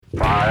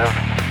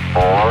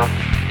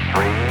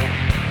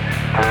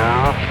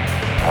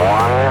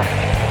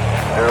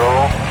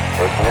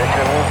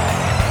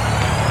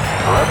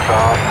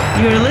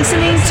You're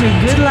listening to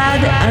Good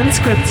Lad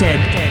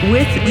Unscripted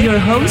with your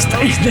host.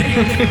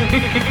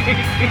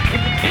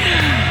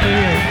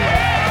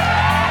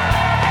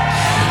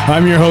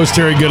 I'm your host,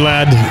 Terry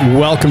Goodlad.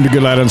 Welcome to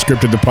Good Lad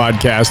Unscripted, the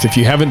podcast. If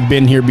you haven't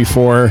been here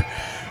before,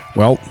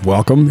 well,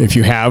 welcome. If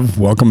you have,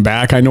 welcome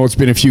back. I know it's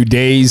been a few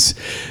days.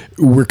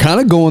 We're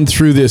kind of going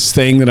through this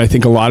thing that I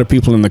think a lot of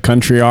people in the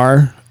country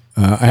are.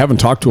 I haven't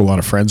talked to a lot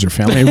of friends or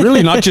family,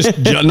 really not just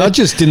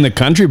in the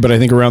country, but I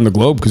think around the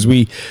globe, because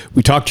we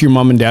talked to your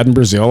mom and dad in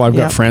Brazil. I've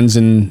got friends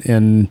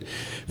and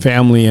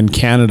family in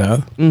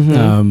Canada.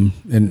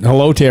 Mm-hmm. And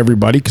hello to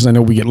everybody, because I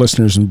know we get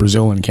listeners in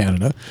Brazil and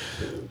Canada.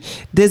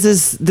 This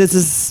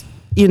is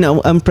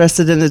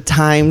unprecedented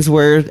times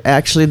where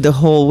actually the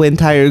whole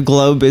entire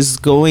globe is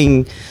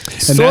going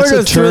sort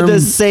of through the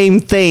same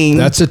thing.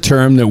 That's a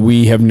term that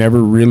we have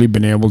never really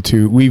been able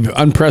to. We've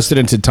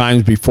unprecedented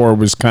times before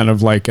was kind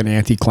of like an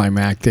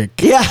anticlimactic.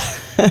 Yeah.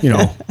 You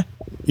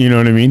know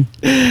what I mean?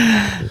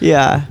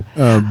 Yeah.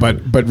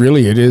 But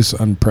really it is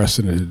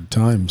unprecedented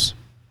times.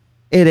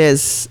 It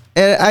is.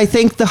 I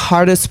think the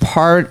hardest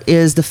part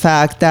is the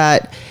fact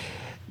that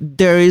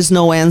there is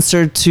no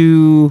answer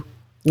to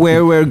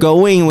where we're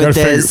going with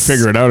this.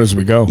 Figure it out as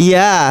we go.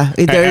 Yeah.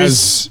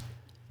 As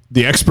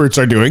the experts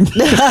are doing.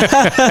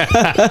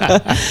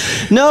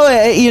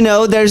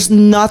 No, there's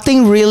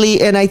nothing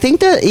really. And I think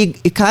that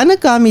it kind of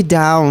got me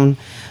down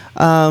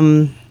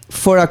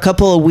for a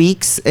couple of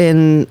weeks,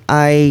 and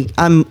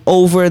I'm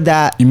over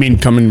that. You mean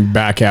coming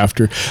back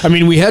after? I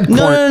mean, we had...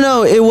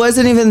 No. It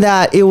wasn't even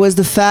that. It was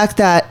the fact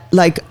that,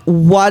 like,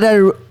 what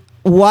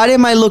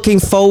am I looking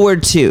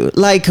forward to?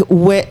 Like,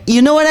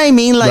 you know what I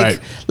mean?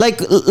 Like,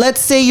 let's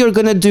say you're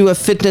going to do a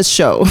fitness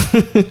show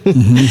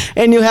mm-hmm.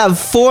 and you have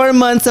 4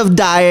 months of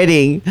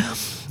dieting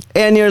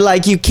and you're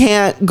like, you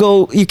can't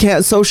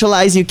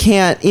socialize, you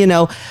can't,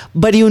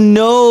 but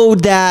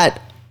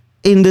that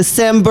in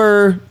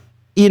December,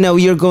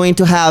 you're going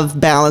to have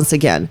balance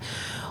again.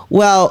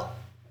 Well,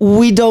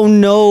 we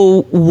don't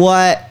know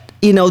what,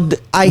 we don't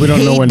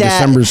know when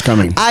December's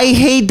coming. I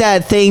hate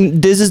that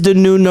thing. This is the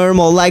new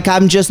normal. Like,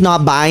 I'm just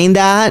not buying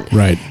that.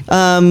 Right.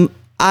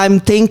 I'm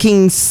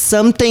thinking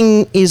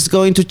something is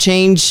going to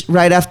change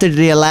right after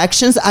the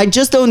elections. I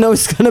just don't know if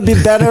it's going to be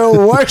better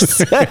or worse.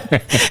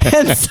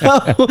 And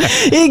so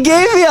it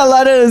gave me a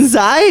lot of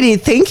anxiety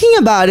thinking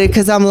about it,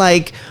 because I'm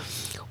like,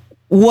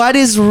 what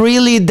is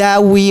really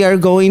that we are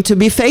going to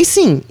be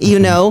facing,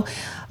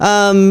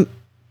 Mm-hmm.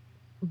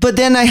 But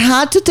then I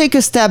had to take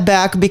a step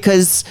back,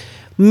 because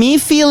me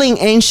feeling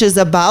anxious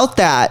about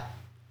that,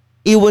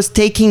 it was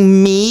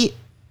taking me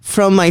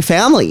from my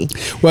family.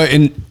 Well,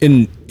 and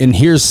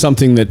here's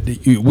something that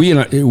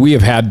we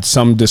have had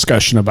some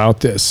discussion about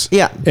this.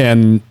 Yeah.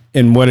 And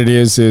what it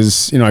is,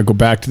 I go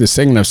back to this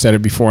thing, and I've said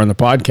it before on the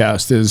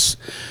podcast, is,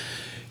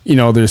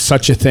 there's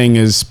such a thing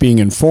as being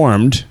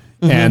informed,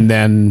 mm-hmm. and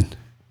then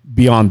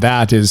beyond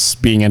that is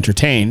being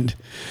entertained.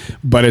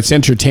 But it's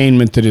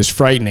entertainment that is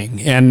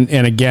frightening. And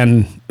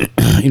again,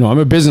 I'm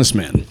a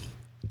businessman.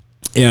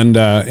 And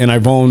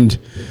I've owned,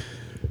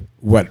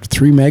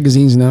 3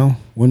 magazines now?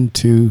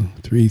 3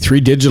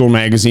 digital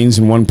magazines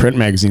and 1 print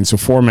magazine. So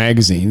 4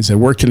 magazines. I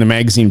worked in the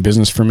magazine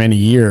business for many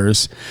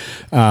years.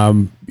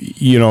 When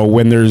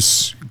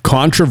there's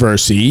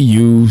controversy,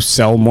 you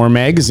sell more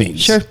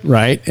magazines. Sure.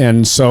 Right?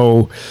 And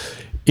so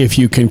if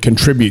you can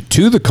contribute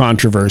to the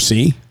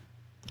controversy,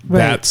 right,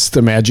 that's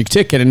the magic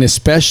ticket. And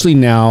especially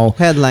now...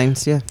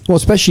 Headlines, yeah. Well,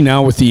 especially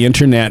now with the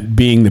internet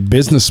being the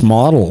business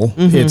model,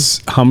 mm-hmm.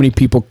 it's how many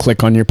people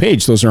click on your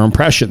page. Those are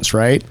impressions,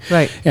 right?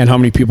 Right. And how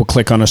many people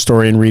click on a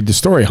story and read the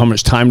story. How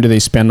much time do they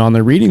spend on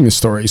their reading the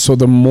story? So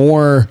the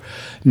more...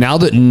 Now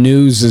that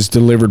news is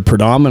delivered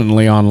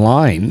predominantly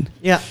online...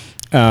 Yeah.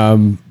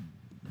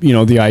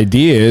 The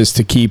idea is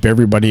to keep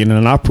everybody in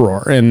an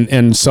uproar.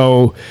 And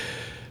so,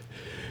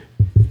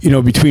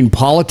 between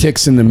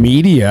politics and the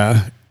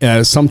media...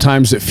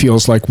 sometimes it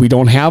feels like we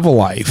don't have a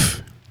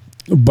life.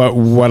 But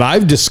what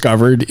I've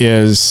discovered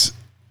is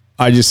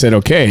I just said,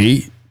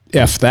 okay,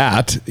 F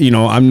that.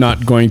 I'm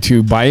not going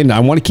to buy in. I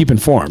want to keep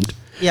informed.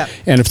 Yeah.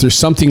 And if there's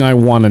something I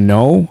want to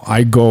know,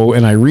 I go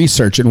and I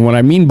research it. And what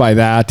I mean by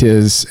that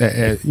is,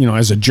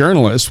 as a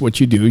journalist, what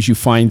you do is you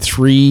find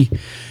 3,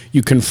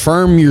 you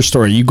confirm your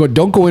story.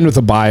 Don't go in with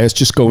a bias,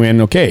 just go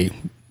in, okay,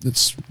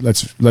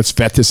 let's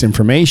vet this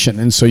information.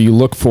 And so you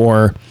look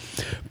for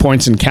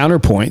points and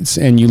counterpoints,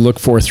 and you look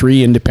for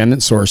 3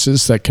 independent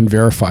sources that can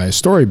verify a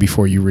story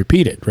before you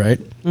repeat it, right?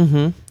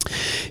 Mm-hmm.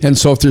 And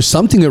so if there's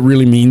something that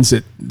really means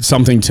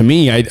something to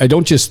me, I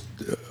don't just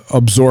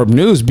absorb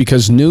news,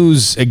 because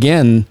news,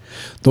 again,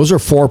 those are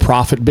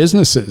for-profit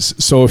businesses.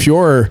 So if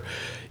you're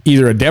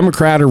either a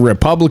Democrat or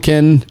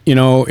Republican,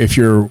 if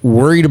you're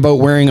worried about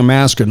wearing a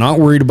mask or not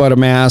worried about a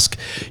mask,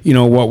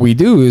 what we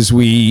do is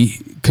we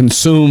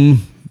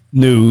consume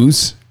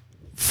news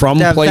from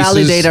that places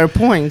validate our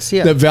points,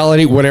 that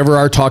validate whatever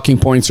our talking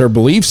points or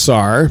beliefs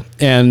are,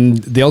 and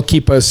they'll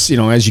keep us,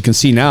 as you can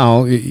see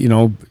now,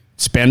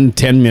 spend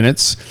 10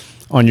 minutes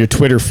on your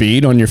Twitter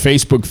feed, on your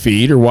Facebook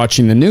feed, or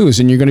watching the news,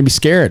 and you're going to be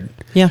scared.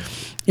 Yeah.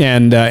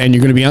 And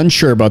you're going to be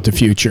unsure about the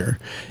future.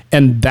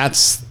 And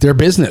that's their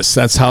business.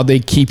 That's how they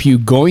keep you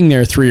going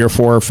there 3 or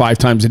 4 or 5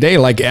 times a day.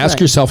 Like,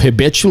 ask yourself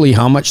habitually,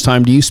 how much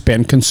time do you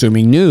spend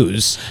consuming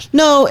news?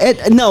 No,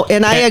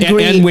 and I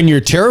agree. And when you're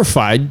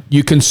terrified,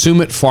 you consume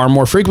it far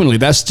more frequently.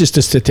 That's just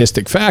a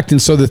statistic fact. And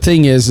so the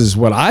thing is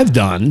what I've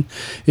done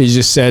is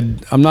just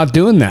said, I'm not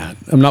doing that.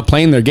 I'm not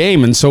playing their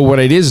game. And so what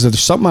it is if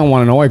there's something I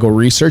want to know, I go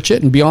research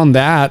it. And beyond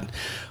that,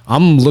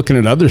 I'm looking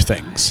at other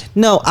things.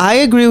 No, I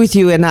agree with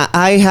you. And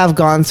I have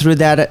gone through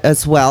that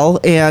as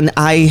well. And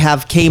I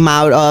have came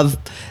out of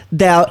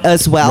that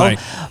as well. Right.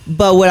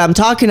 But what I'm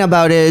talking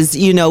about is,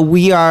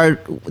 we are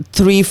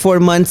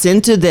 3-4 months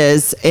into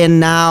this. And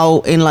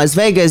now in Las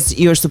Vegas,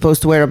 you're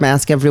supposed to wear a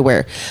mask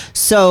everywhere.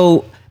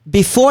 So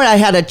before I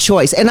had a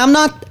choice, and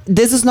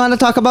this is not a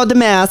talk about the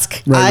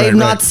mask. I'm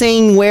not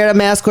saying wear a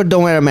mask or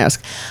don't wear a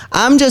mask.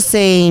 I'm just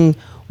saying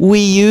we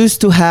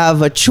used to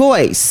have a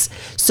choice.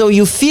 So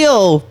you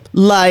feel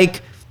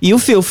like you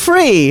feel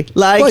free.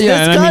 Like, well,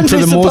 yeah, this and I mean, for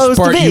the most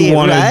part, be, you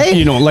want right?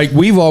 to, like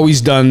we've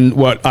always done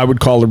what I would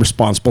call a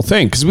responsible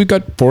thing, because we've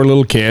got 4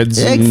 little kids,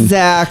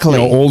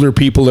 exactly, and, older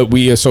people that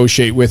we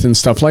associate with and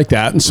stuff like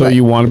that, and so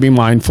you want to be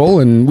mindful,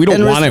 and we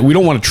don't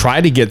want to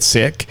try to get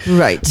sick,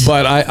 right?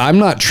 But I'm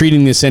not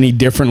treating this any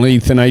differently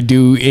than I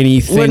do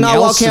anything. We're not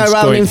else walking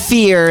around in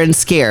fear and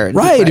scared,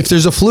 right? If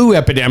there's a flu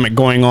epidemic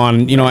going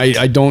on,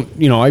 I don't,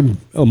 I'm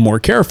more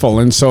careful,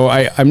 and so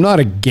I'm not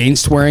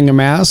against wearing a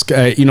mask,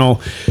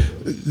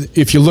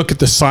 if you look at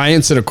the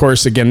science, and of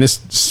course, again, this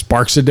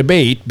sparks a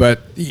debate,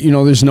 but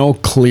there's no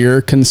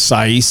clear,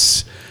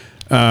 concise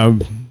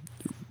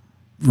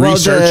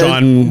research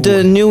on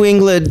the New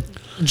England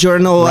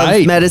Journal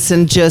of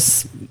Medicine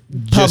just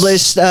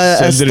published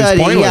a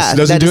study. It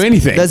doesn't do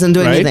anything. Doesn't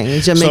do anything.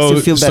 It just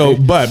makes you feel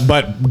better.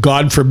 But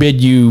God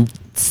forbid you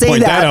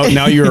point that out.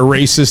 Now you're a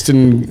racist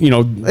and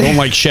don't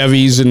like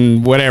Chevys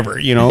and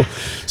whatever.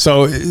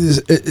 So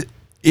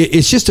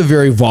it's just a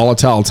very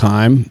volatile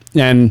time.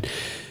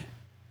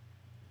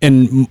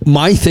 And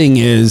my thing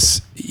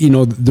is,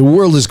 the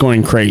world is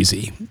going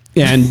crazy,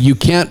 and you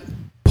can't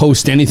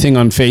post anything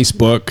on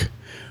Facebook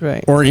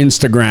or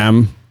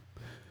Instagram.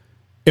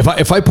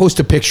 If I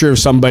post a picture of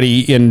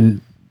somebody in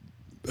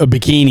a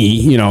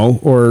bikini,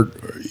 or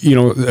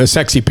a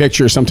sexy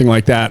picture or something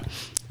like that,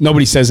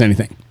 nobody says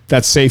anything.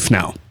 That's safe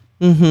now.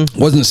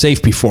 Wasn't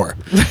safe before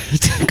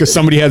because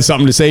somebody had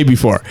something to say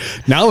before.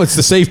 Now it's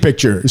the safe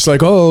picture. It's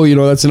like,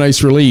 that's a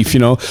nice relief,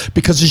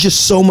 because there's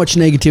just so much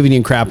negativity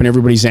and crap, and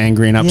everybody's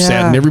angry and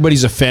upset and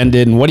everybody's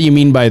offended. And what do you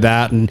mean by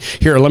that? And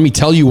here, let me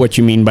tell you what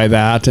you mean by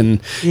that.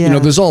 And,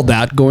 there's all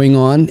that going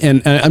on,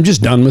 and I'm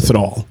just done with it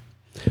all,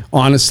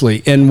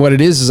 honestly. And what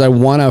it is I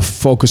want to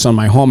focus on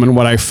my home. And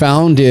what I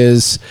found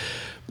is,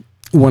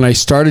 when I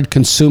started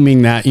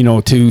consuming that,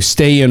 to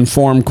stay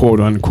informed,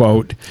 quote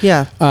unquote,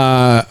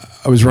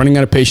 I was running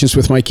out of patience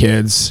with my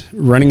kids,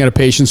 running out of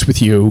patience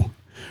with you,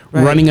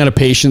 running out of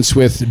patience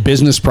with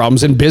business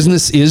problems. And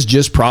business is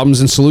just problems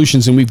and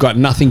solutions, and we've got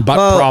nothing but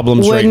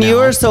problems right now. When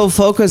you're so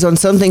focused on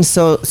something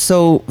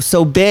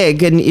so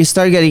big, and you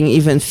start getting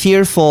even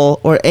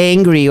fearful or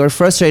angry or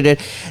frustrated,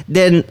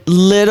 then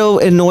little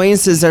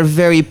annoyances are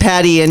very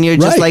petty, and you're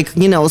just like,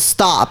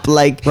 stop.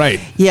 Like,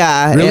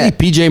 yeah. Really?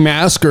 PJ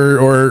Masks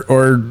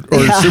or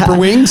Super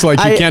Wings? Like,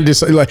 you can't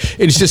just, like,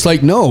 it's just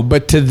like, no,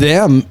 but to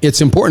them,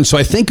 it's important. So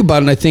I think about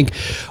it, and I think,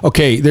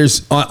 okay,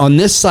 there's on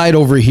this side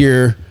over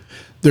here,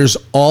 there's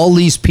all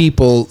these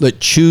people that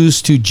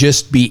choose to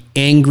just be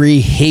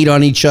angry, hate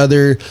on each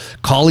other,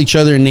 call each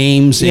other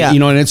names,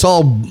 and it's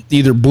all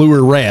either blue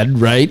or red,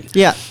 right?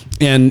 Yeah.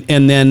 And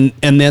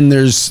then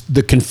there's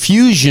the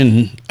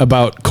confusion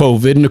about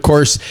COVID. And of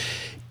course,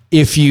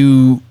 if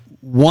you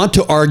want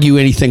to argue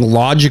anything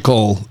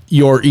logical,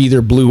 you're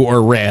either blue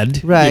or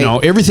red. Right.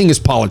 Everything is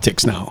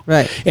politics now.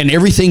 Right. And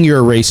everything you're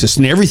a racist,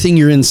 and everything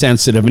you're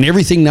insensitive, and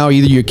everything now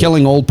either you're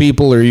killing old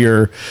people or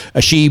you're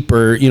a sheep,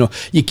 or you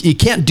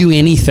can't do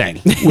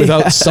anything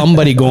without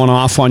somebody going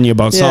off on you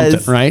about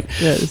something, right?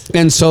 Yes.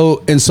 And so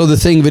the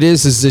thing of it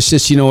is it's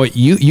just,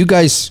 you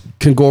guys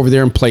can go over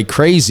there and play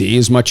crazy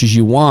as much as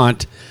you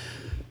want.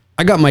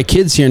 I got my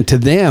kids here, and to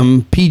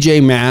them,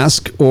 PJ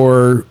Masks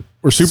or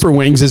Super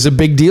Wings is a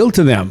big deal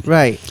to them.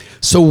 Right.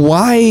 So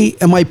why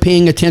am I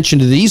paying attention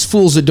to these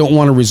fools that don't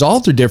want to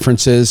resolve their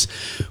differences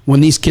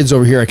when these kids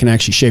over here, I can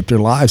actually shape their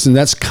lives? And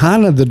that's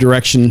kind of the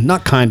direction,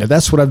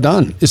 that's what I've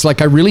done. It's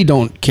like, I really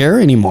don't care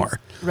anymore.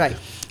 Right.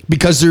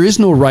 Because there is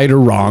no right or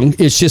wrong.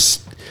 It's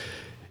just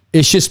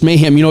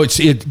mayhem.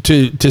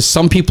 To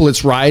some people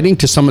it's rioting,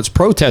 to some it's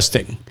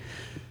protesting.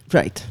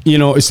 Right.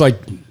 It's like,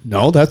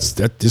 no, this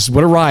is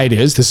what a riot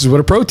is. This is what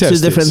a protest is.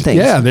 Two different things.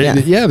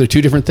 Yeah, they're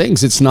two different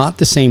things. It's not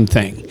the same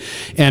thing.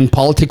 And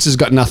politics has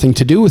got nothing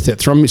to do with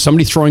it.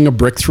 Somebody throwing a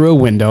brick through a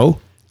window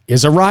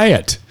is a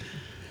riot.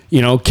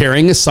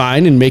 carrying a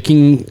sign and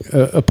making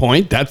a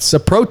point, that's a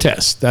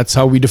protest. That's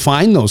how we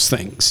define those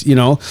things,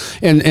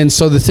 And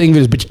so the thing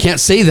is, but you can't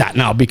say that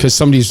now because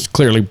somebody's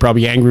clearly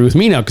probably angry with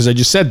me now because I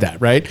just said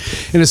that, right?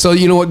 And so,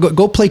 you know what,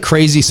 go play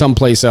crazy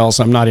someplace else.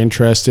 I'm not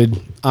interested.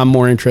 I'm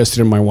more interested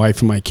in my wife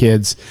and my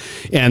kids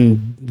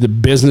and the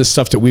business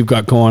stuff that we've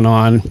got going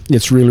on.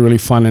 It's really, really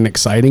fun and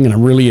exciting, and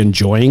I'm really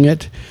enjoying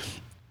it.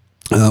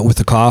 With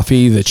the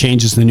coffee,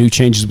 the new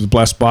changes with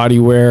Blessed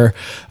Bodywear.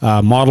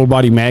 Model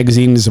Body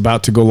Magazine is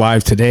about to go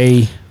live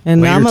today. And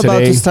now I'm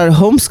about to start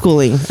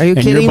homeschooling. Are you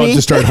kidding me? You're about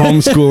to start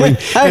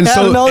homeschooling. I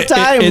have no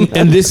time.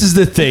 And this is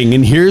the thing,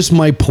 and here's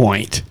my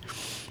point.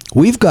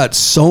 We've got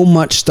so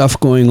much stuff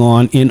going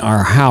on in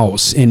our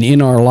house and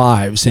in our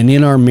lives and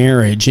in our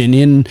marriage and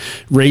in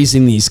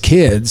raising these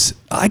kids.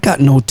 I got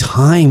no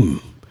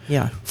time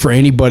for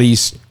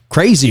anybody's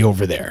crazy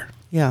over there.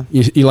 Yeah.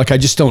 You like, I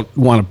just don't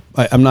want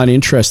to, I'm not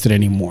interested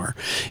anymore.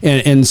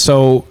 And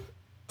so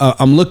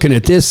I'm looking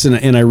at this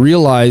and I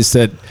realize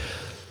that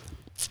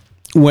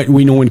when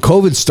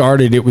COVID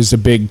started, it was a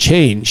big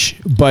change,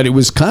 but it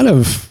was kind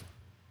of,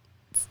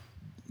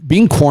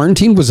 being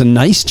quarantined was a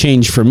nice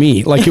change for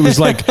me. Like, it was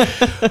like,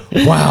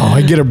 wow,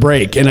 I get a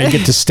break and I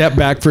get to step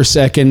back for a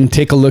second,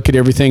 take a look at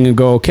everything and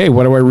go, okay,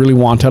 what do I really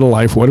want out of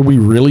life? What are we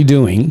really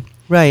doing?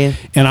 Right.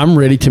 And I'm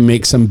ready to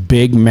make some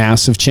big,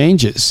 massive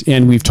changes.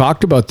 And we've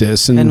talked about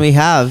this. And we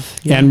have.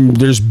 Yeah. And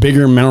there's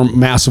bigger,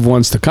 massive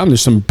ones to come.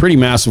 There's some pretty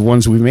massive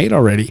ones we've made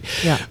already.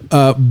 Yeah.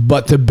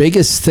 But the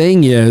biggest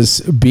thing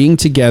is being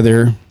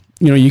together.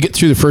 You get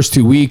through the first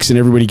 2 weeks and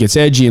everybody gets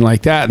edgy and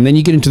like that. And then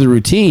you get into the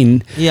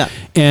routine. Yeah.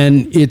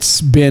 And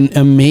it's been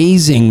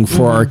amazing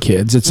for our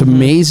kids. It's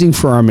amazing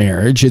for our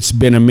marriage. It's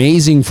been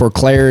amazing for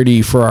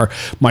clarity, for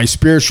my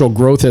spiritual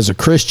growth as a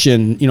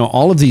Christian,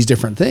 all of these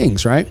different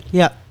things, right?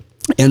 Yeah.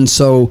 And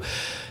so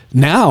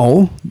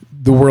now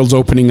the world's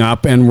opening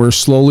up and we're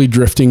slowly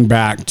drifting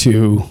back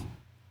to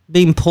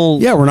being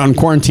pulled. Yeah, we're not in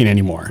quarantine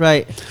anymore.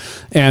 Right.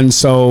 And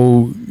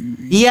so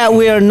yeah,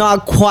 we are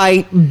not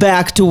quite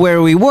back to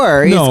where we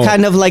were. No. It's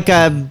kind of like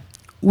a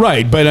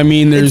right, but I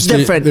mean, there's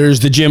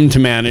the gym to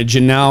manage,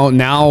 and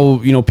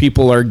now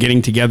people are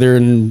getting together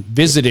and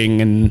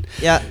visiting and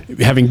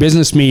having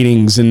business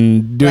meetings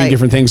and doing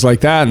different things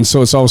like that, and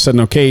so it's all of a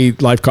sudden, okay,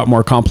 life got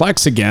more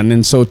complex again,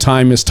 and so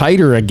time is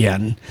tighter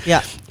again.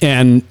 Yeah,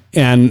 and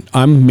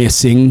I'm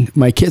missing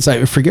my kids.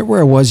 I forget where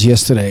I was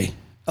yesterday.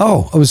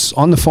 Oh, I was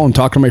on the phone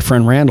talking to my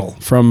friend Randall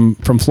from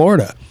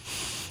Florida,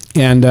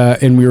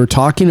 and we were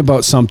talking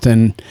about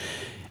something.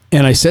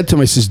 And I said to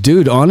him, I says,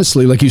 dude,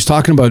 honestly, like we were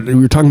talking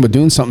about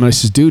doing something. I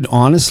says, dude,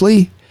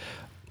 honestly,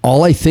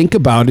 all I think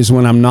about is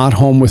when I'm not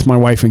home with my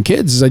wife and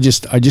kids is I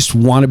just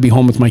want to be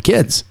home with my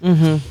kids.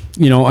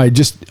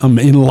 Mm-hmm. I'm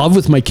in love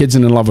with my kids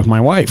and in love with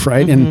my wife.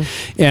 Right.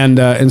 Mm-hmm.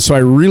 And so I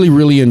really,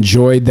 really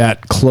enjoyed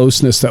that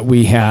closeness that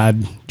we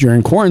had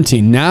during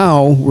quarantine.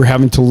 Now we're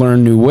having to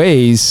learn new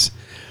ways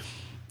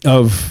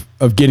of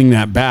getting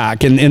that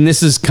back. And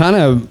this is kind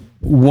of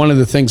one of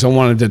the things I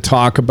wanted to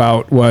talk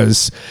about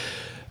was,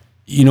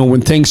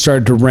 when things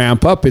started to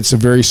ramp up, it's a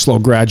very slow,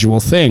 gradual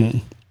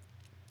thing.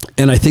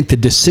 And I think the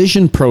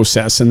decision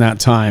process in that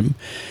time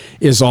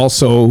is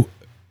also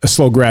a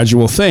slow,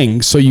 gradual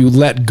thing. So you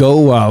let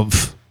go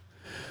of,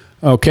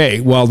 okay,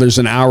 well, there's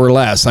an hour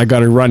less. I got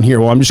to run here.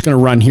 Well, I'm just going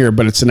to run here,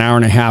 but it's an hour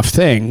and a half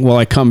thing. Well,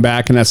 I come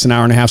back and that's an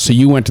hour and a half. So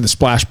you went to the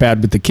splash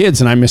pad with the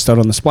kids and I missed out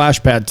on the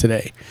splash pad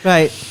today.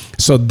 Right.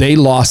 So they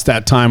lost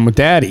that time with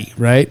daddy.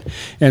 Right.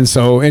 And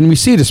we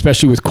see it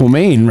especially with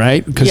Quamain,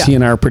 right? Because he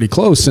and I are pretty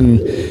close.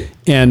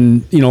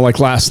 And like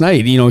last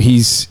night,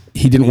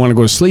 he didn't want to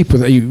go to sleep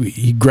with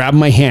he grabbed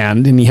my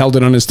hand and he held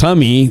it on his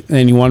tummy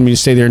and he wanted me to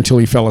stay there until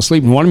he fell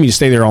asleep and wanted me to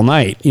stay there all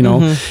night,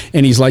 mm-hmm.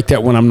 And he's like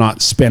that when I'm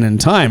not spending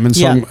time. And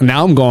so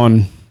now I'm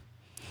going,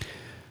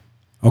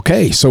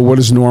 okay, so what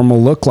does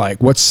normal look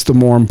like? What's the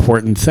more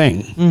important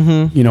thing?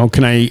 Mm-hmm.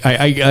 Can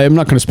I'm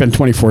not going to spend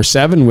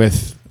 24/7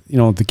 with,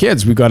 the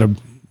kids. We've got to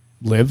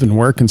live and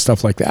work and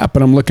stuff like that.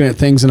 But I'm looking at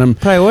things and I'm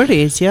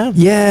priorities. Yeah.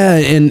 Yeah.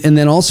 And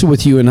then also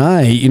with you and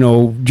I,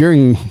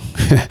 during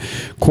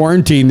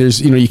quarantine, there's,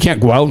 you can't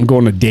go out and go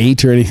on a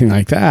date or anything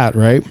like that.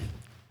 Right.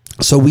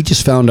 So we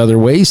just found other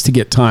ways to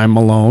get time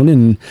alone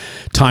and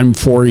time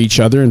for each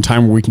other and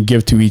time where we can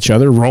give to each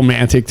other,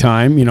 romantic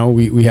time.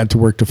 We had to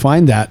work to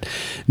find that.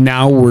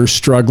 Now we're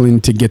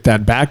struggling to get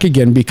that back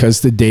again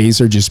because the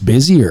days are just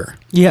busier.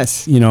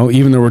 Yes.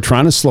 Even though we're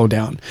trying to slow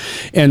down.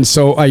 And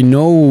so I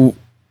know,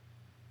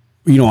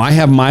 I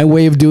have my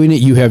way of doing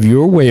it. You have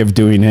your way of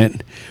doing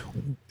it.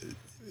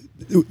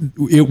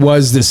 It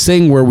was this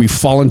thing where we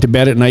fall into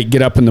bed at night,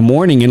 get up in the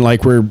morning, and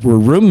like we're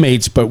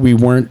roommates, but we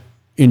weren't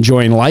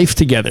enjoying life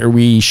together.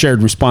 We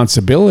shared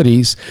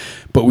responsibilities,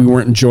 but we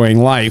weren't enjoying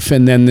life.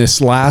 And then this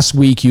last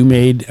week, you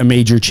made a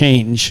major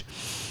change,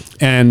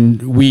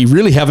 and we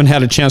really haven't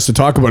had a chance to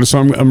talk about it. So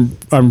I'm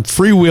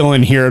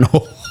freewheeling here, and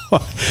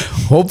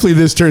hopefully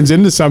this turns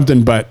into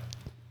something. But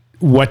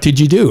what did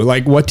you do?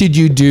 Like, what did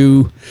you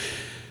do?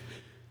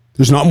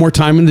 There's not more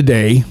time in the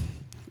day,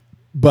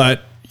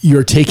 but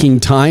you're taking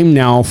time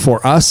now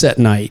for us at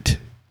night.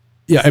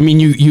 Yeah, I mean,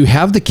 you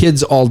have the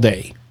kids all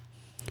day,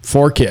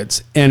 4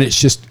 kids, and it's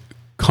just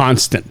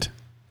constant.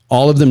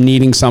 All of them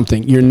needing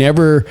something.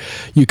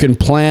 You can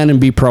plan and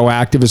be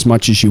proactive as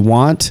much as you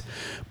want,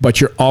 but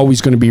you're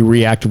always going to be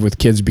reactive with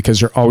kids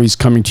because they're always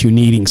coming to you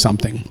needing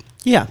something.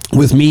 Yeah.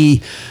 With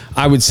me,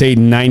 I would say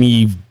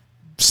 97%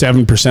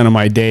 of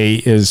my day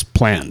is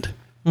planned.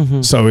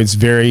 Mm-hmm. So it's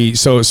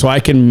so I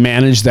can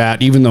manage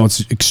that even though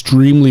it's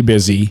extremely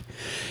busy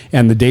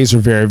and the days are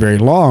very, very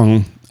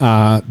long.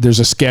 There's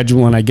a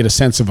schedule and I get a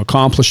sense of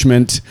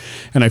accomplishment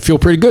and I feel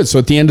pretty good. So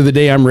at the end of the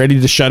day, I'm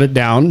ready to shut it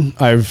down.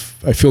 I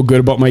feel good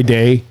about my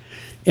day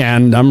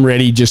and I'm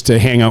ready just to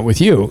hang out with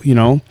you,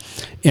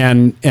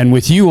 and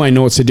with you, I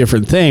know it's a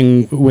different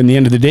thing. When the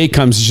end of the day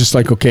comes, it's just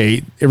like,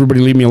 okay,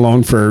 everybody leave me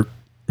alone for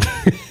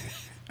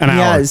an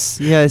hour. Yes.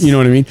 You know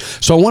what I mean?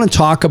 So I want to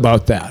talk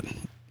about that.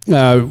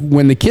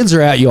 When the kids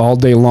are at you all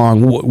day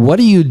long, what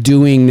are you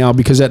doing now?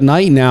 Because at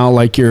night now,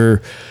 like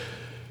you're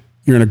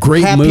in a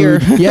great happier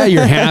mood. Yeah,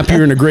 you're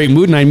happier in a great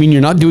mood. And I mean,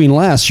 you're not doing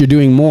less, you're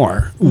doing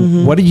more.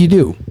 Mm-hmm. What do you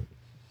do?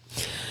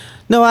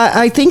 No,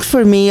 I think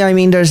for me, I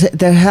mean,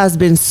 there has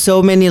been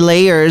so many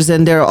layers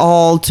and they're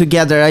all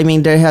together. I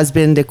mean, there has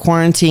been the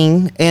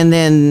quarantine and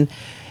then,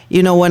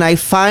 when I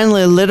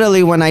finally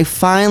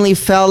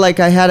felt like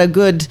I had a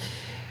good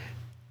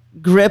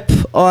grip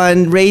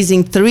on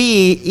raising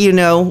 3,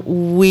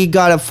 we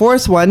got a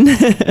 4th one.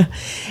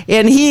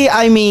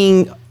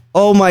 And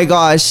oh my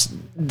gosh,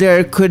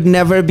 there could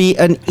never be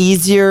an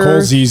easier.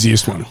 Cole's the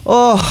easiest one.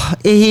 Oh,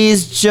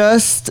 he's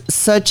just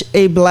such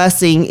a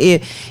blessing.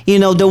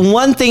 The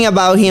one thing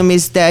about him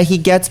is that he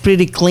gets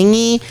pretty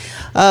clingy,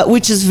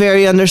 which is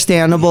very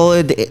understandable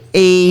at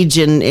age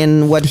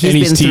and what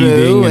he's been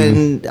through.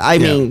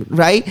 And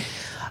right?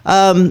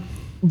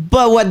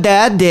 But what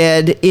that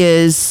did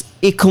is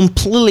it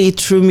completely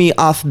threw me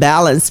off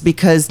balance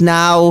because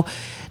now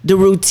the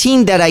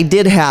routine that I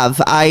did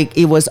have,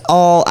 it was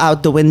all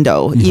out the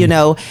window,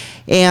 mm-hmm.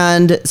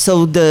 And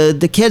so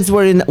the kids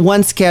were in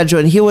one schedule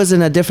and he was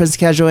in a different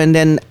schedule. And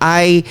then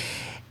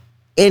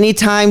any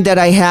time that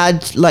I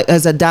had like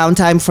as a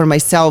downtime for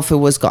myself, it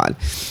was gone.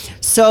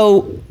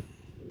 So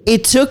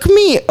it took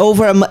me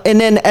over, and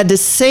then at the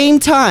same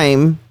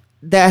time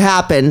that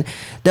happened,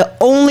 the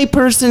only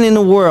person in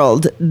the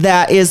world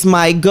that is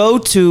my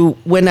go-to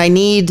when I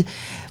need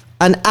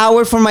an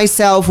hour for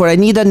myself or I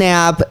need a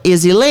nap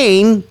is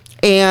Elaine.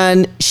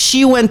 And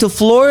she went to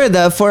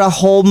Florida for a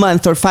whole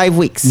month or 5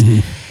 weeks.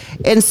 Mm-hmm.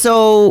 And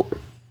so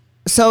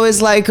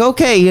it's like,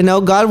 okay,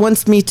 God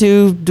wants me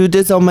to do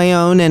this on my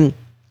own. And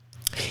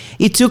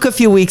it took a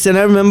few weeks. And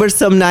I remember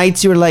some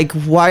nights you were like,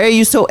 why are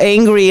you so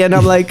angry? And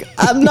I'm like,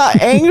 I'm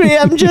not angry.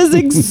 I'm just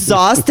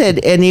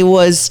exhausted. And it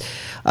was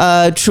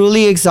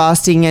truly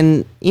exhausting.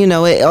 And,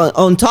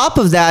 on top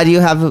of that, you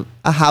have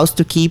a house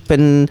to keep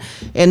and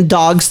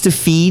dogs to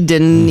feed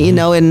and,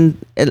 mm-hmm.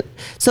 and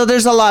so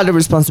there's a lot of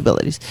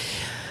responsibilities.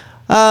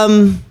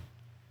 I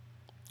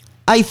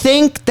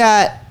think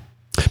that.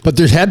 But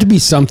there had to be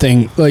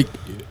something like,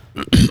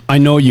 I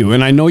know you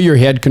and I know your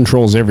head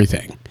controls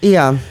everything.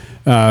 Yeah.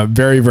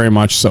 Very, very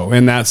much so.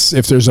 And that's,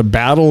 if there's a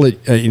battle,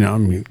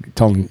 I'm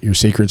telling your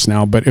secrets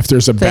now, but if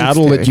there's a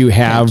battle that you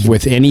have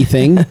with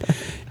anything,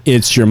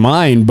 it's your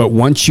mind. But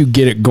once you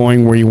get it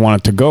going where you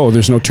want it to go,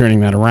 there's no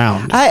turning that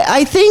around.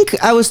 I think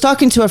I was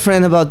talking to a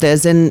friend about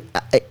this and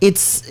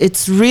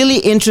it's really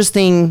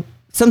interesting,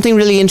 something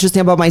really interesting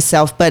about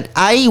myself, but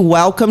I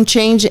welcome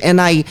change and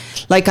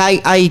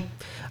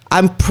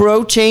I'm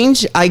pro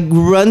change. I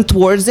run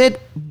towards it,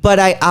 but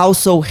I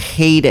also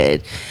hate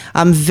it.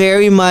 I'm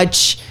very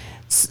much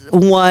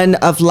one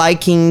of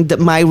liking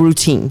my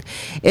routine.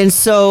 And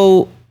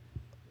so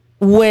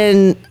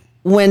when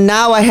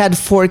now I had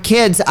 4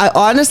 kids,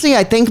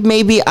 I think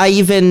maybe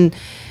I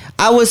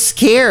was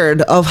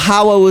scared of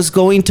how I was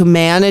going to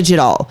manage it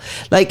all.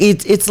 Like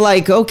it's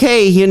like,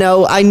 okay,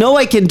 I know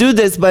I can do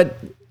this, but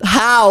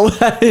how?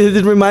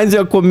 It reminds me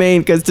of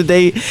Aquaman because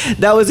today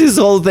that was his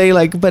whole thing.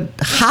 Like, but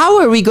how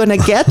are we going to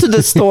get to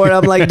the store?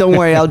 I'm like, don't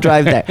worry, I'll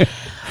drive there.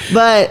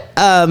 But,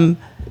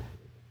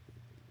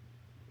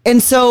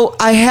 and so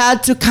I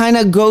had to kind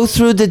of go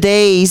through the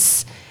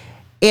days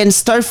and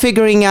start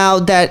figuring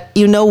out that,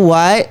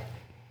 what?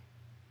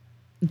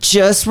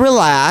 Just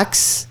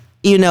relax.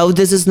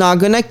 This is not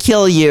going to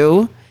kill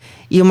you.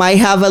 You might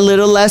have a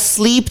little less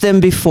sleep than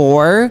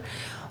before,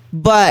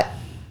 but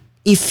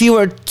if you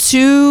are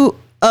too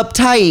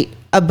uptight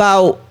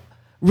about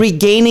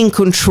regaining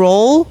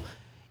control,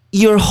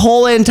 your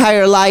whole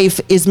entire life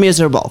is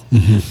miserable.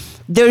 Mm-hmm.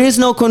 There is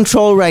no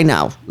control right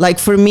now. Like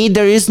for me,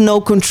 there is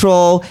no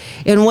control.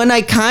 And when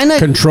I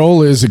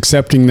control is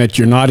accepting that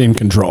you're not in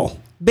control.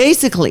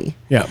 Basically.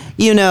 Yeah.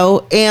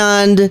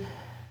 And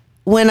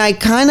when I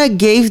kind of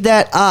gave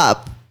that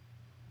up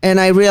and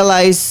I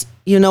realized,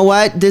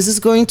 what, this is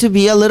going to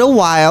be a little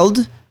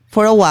wild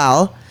for a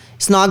while.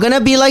 It's not going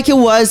to be like it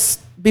was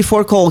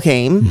before Cole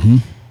came. Mm-hmm.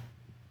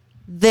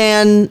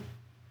 Then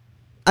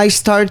I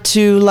start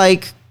to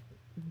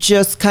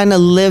just kind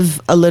of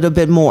live a little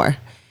bit more,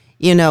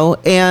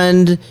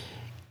 and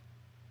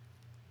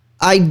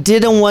I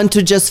didn't want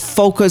to just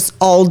focus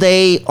all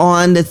day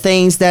on the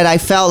things that I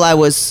felt I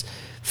was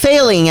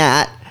failing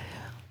at,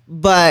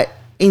 but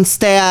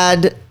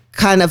instead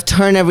kind of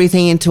turn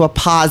everything into a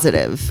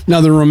positive. Now,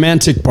 the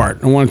romantic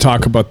part, I want to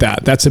talk about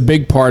that. That's a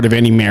big part of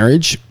any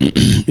marriage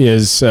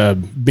is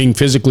being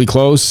physically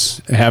close,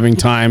 having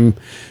time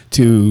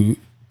to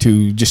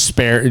just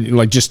spare,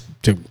 like just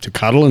to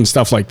cuddle and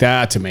stuff like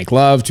that, to make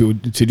love, to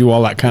do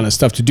all that kind of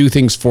stuff, to do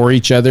things for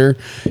each other,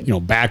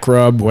 back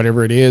rub,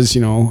 whatever it is,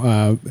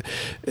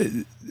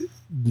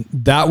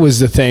 that was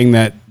the thing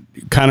that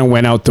kind of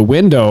went out the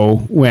window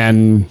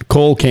when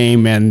Cole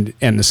came and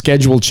the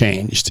schedule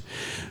changed.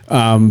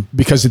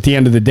 Because at the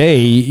end of the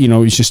day,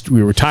 it's just,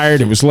 we were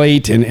tired, it was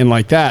late and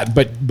like that.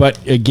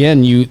 But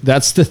again,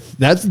 that's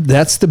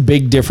the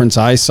big difference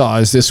I saw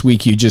is this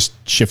week you just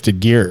shifted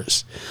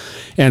gears.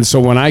 And so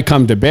when I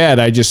come to bed,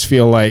 I just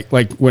feel like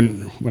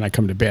when I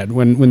come to bed,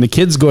 when the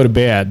kids go to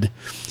bed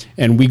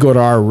and we go to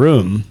our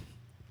room,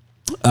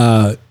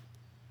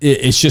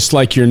 it's just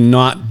like you're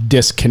not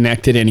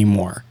disconnected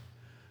anymore.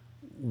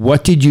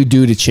 What did you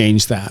do to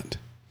change that?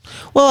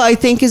 Well, I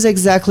think is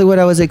exactly what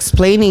I was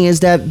explaining is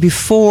that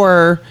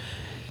before,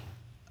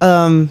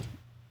 I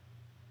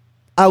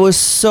was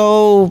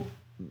so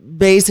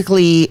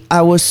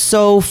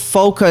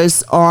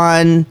focused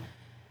on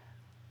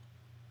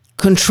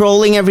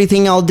controlling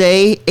everything all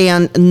day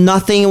and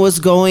nothing was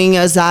going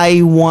as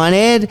I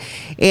wanted.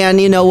 And,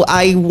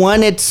 I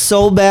wanted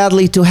so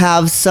badly to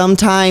have some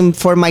time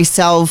for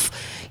myself,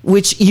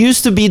 which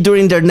used to be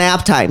during their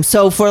nap time.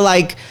 So for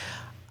like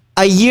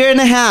a year and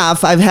a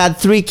half, I've had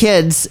 3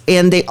 kids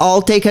and they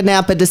all take a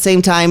nap at the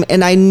same time.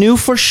 And I knew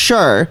for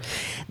sure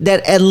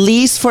that at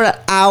least for an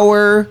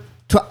hour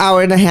to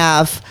hour and a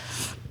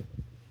half,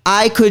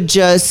 I could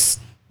just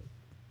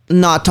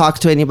not talk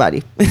to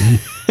anybody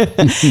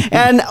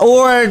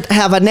or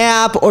have a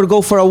nap or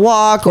go for a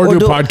walk or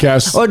do a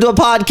podcast talk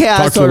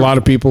to a lot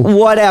of people,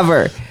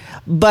 whatever.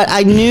 But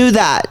I knew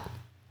that.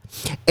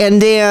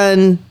 And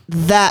then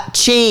that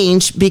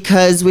changed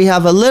because we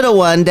have a little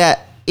one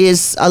that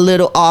is a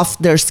little off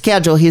their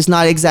schedule. He's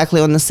not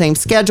exactly on the same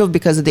schedule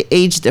because of the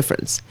age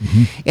difference.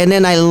 Mm-hmm. And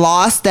then I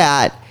lost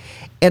that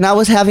and I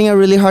was having a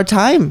really hard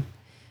time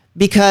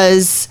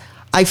because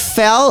I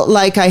felt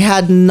like I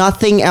had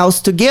nothing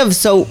else to give.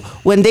 So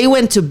when they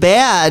went to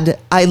bed,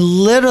 I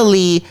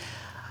literally,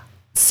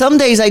 some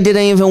days I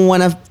didn't even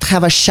want to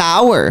have a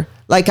shower.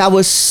 Like I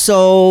was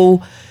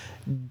so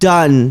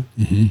done.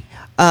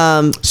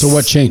 Mm-hmm. So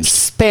what changed?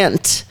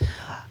 Spent.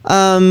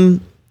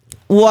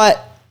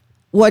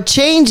 What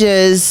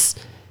changes,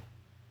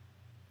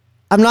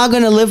 I'm not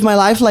going to live my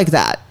life like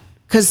that.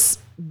 Because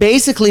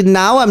basically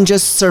now I'm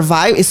just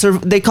surviving.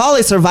 They call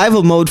it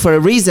survival mode for a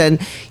reason.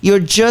 You're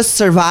just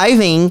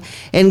surviving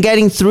and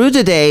getting through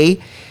the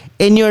day,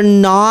 and you're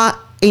not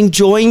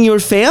enjoying your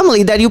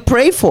family that you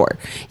pray for.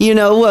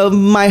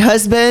 My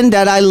husband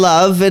that I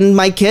love and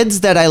my kids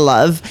that I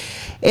love.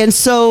 And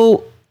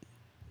so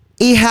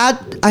I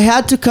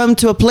had to come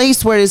to a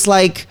place where it's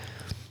like,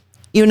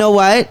 you know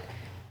what?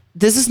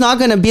 This is not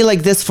going to be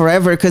like this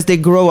forever because they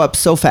grow up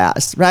so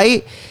fast,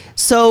 right?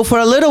 So for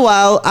a little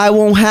while, I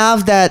won't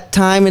have that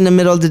time in the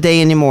middle of the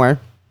day anymore.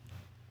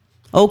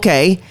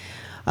 Okay.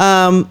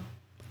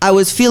 I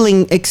was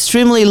feeling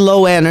extremely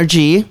low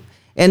energy,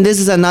 and this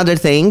is another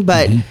thing,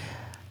 but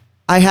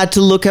I had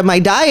to look at my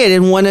diet.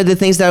 And one of the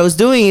things that I was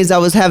doing is I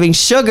was having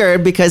sugar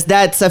because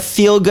that's a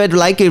feel good,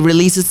 like it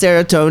releases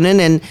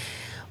serotonin.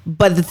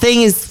 But the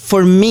thing is,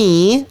 for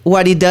me,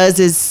 what it does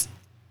is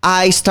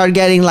I start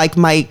getting like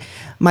my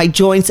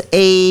joints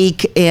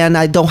ache and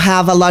I don't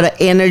have a lot of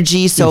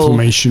energy. So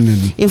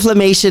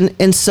inflammation.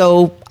 And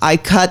so I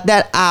cut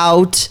that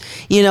out,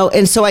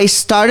 and so I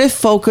started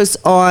focus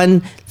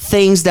on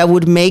things that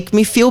would make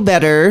me feel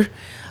better.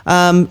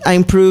 I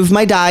improved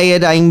my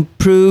diet. I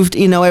improved,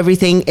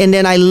 everything. And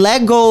then I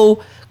let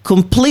go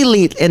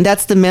completely. And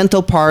that's the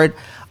mental part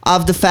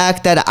of the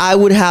fact that I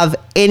would have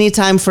any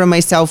time for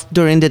myself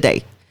during the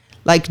day.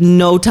 Like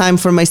no time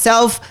for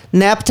myself.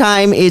 Nap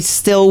time is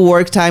still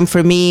work time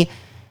for me.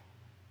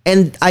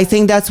 And I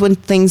think that's when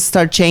things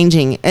start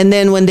changing. And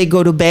then when they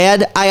go to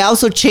bed, I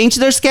also change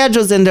their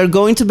schedules and they're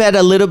going to bed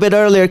a little bit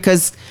earlier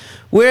because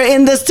we're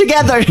in this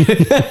together.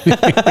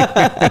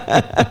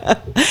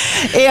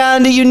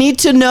 And you need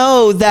to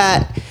know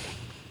that.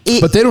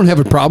 But they don't have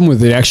a problem with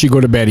it. They actually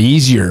go to bed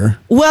easier.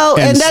 Well,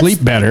 and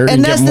sleep better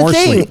and get more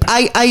sleep.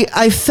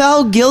 I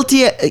felt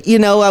guilty.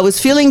 I was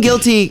feeling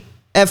guilty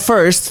at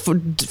first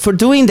for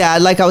doing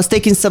that, like I was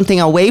taking something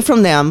away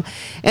from them.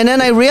 And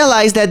then I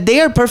realized that they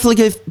are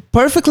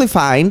perfectly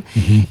fine.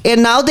 Mm-hmm.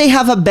 And now they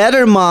have a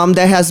better mom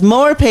that has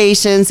more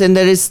patience and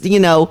that is,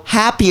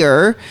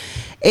 happier.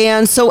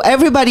 And so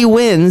everybody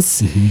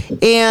wins. Mm-hmm.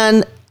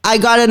 And I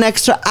got an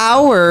extra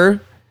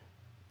hour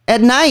at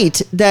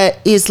night that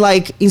is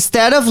like,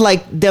 instead of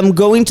like them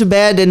going to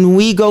bed and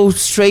we go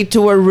straight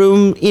to our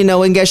room,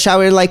 and get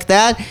showered like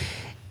that,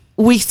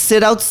 we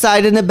sit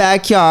outside in the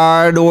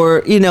backyard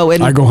or, and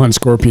I go hunt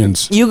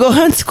scorpions. You go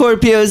hunt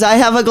scorpions. I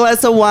have a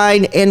glass of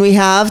wine and we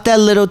have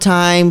that little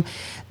time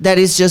that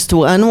is just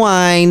to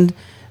unwind,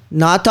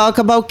 not talk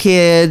about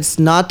kids,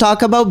 not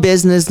talk about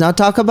business, not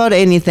talk about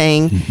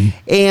anything.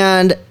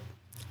 And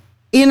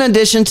in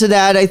addition to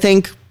that, I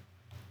think,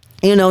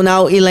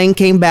 now Elaine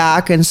came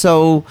back, and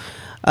so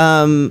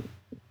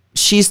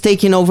she's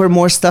taking over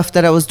more stuff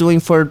that I was doing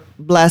for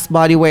Blessed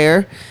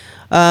Bodywear.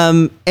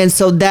 And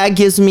so that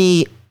gives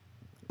me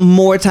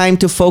more time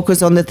to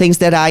focus on the things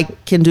that I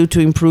can do to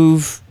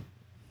improve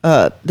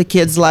the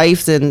kids'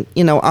 lives and,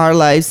 our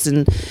lives.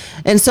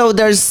 And so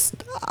there's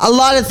a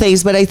lot of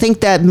things, but I think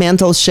that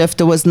mental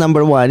shift was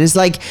number one. It's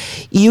like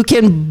you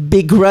can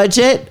begrudge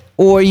it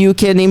or you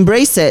can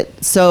embrace it.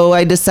 So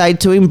I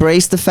decided to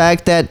embrace the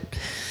fact that,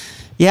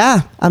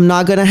 I'm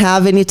not going to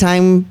have any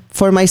time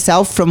for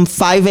myself from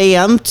 5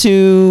 a.m.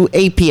 to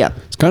 8 p.m.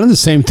 It's kind of the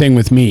same thing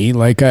with me.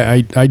 Like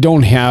I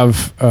don't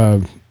have,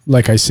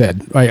 like I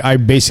said, I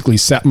basically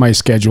set my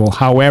schedule.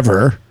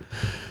 However,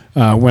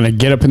 when I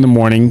get up in the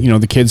morning,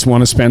 the kids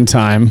want to spend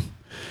time,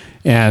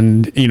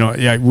 and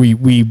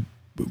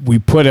we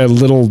put a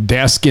little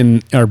desk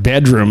in our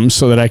bedroom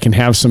so that I can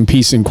have some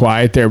peace and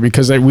quiet there,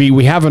 because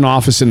we have an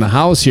office in the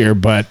house here,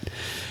 but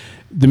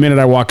the minute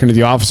I walk into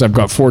the office, I've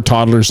got 4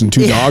 toddlers and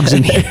 2 dogs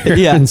in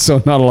here. And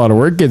so not a lot of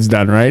work gets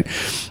done, right?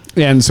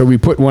 And so we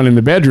put one in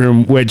the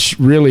bedroom, which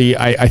really,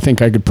 I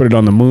think I could put it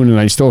on the moon, and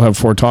I still have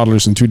 4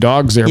 toddlers and 2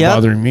 dogs there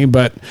bothering me.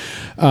 But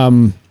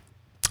I've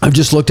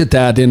just looked at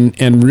that,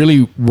 and really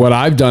what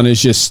I've done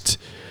is just,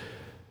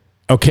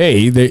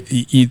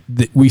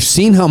 we've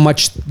seen how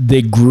much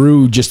they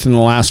grew just in the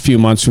last few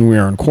months when we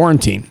were in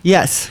quarantine.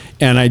 Yes.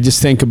 And I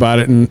just think about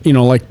it, and,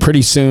 like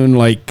pretty soon,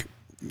 like,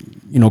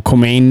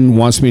 Comaine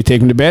wants me to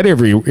take him to bed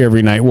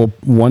every night. Well,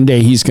 one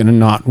day he's going to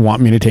not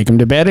want me to take him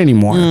to bed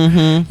anymore,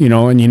 and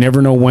you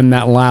never know when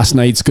that last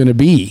night's going to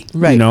be,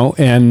 right.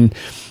 And,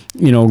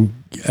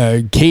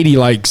 Katie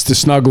likes to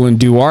snuggle and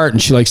do art, and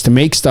she likes to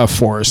make stuff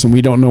for us, and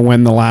we don't know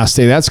when the last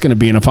day that's going to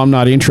be. And if I'm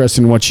not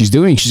interested in what she's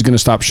doing, she's going to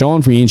stop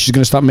showing for me, and she's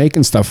going to stop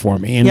making stuff for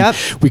me. And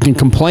we can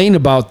complain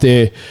about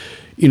the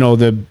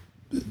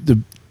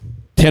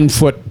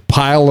 10-foot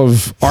pile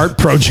of art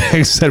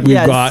projects that we've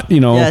got,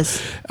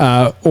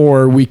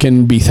 or we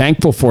can be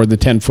thankful for the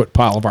 10-foot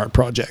pile of art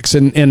projects.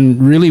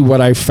 And really what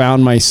I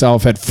found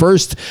myself at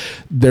first,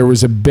 there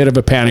was a bit of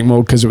a panic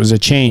mode because it was a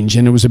change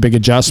and it was a big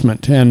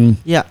adjustment. And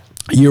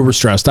you were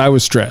stressed. I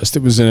was stressed.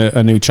 It was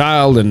a new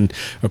child. And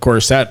of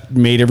course that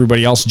made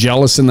everybody else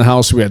jealous in the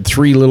house. We had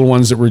 3 little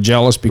ones that were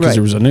jealous because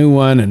there was a new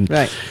one.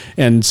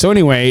 And so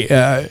anyway,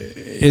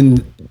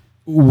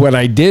 what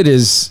I did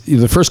is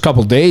the first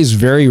couple of days,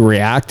 very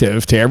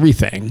reactive to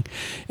everything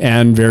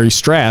and very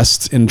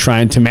stressed in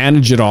trying to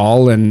manage it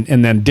all. And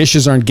then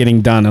dishes aren't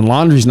getting done and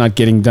laundry's not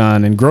getting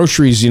done and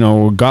groceries,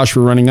 gosh,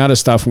 we're running out of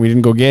stuff and we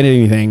didn't go get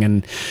anything.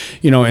 And,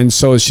 and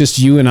so it's just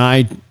you and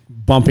I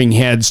bumping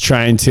heads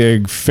trying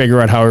to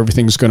figure out how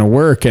everything's going to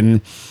work.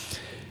 And,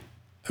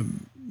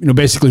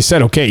 basically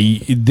said, okay,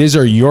 these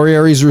are your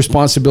areas of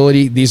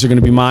responsibility. These are going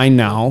to be mine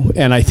now.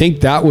 And I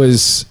think that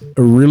was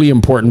a really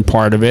important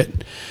part of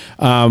it.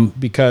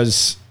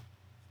 Because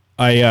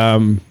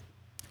I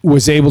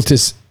was able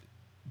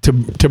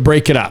to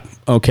break it up,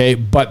 okay?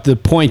 But the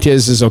point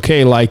is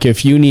okay, like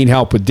if you need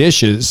help with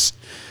dishes,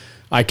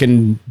 I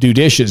can do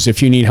dishes.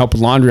 If you need help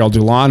with laundry, I'll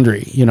do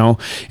laundry, and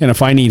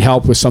if I need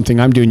help with something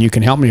I'm doing, you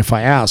can help me if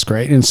I ask,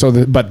 right? And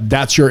so, but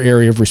that's your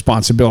area of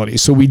responsibility.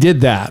 So we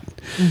did that.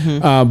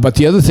 But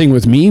the other thing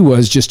with me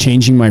was just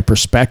changing my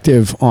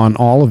perspective on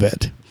all of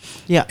it.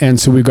 Yeah. And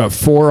so we've got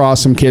 4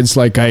 awesome kids.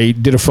 Like I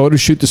did a photo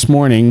shoot this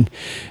morning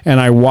and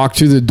I walked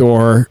through the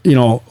door,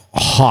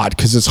 hot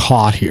because it's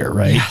hot here,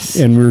 right? Yes.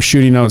 And we were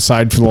shooting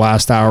outside for the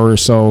last hour or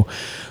so.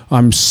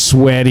 I'm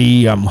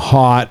sweaty, I'm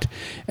hot,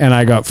 and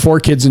I got 4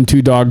 kids and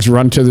 2 dogs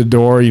run to the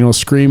door,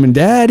 screaming,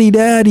 "Daddy,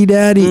 Daddy,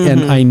 Daddy."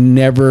 And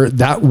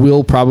that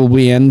will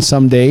probably end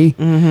someday.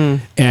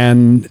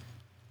 And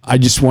I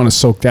just want to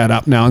soak that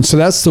up now. And so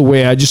that's the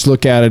way I just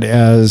look at it,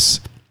 as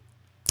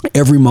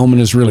every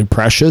moment is really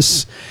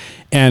precious.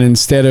 And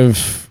instead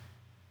of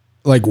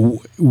like,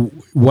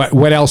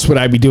 what else would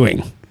I be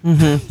doing?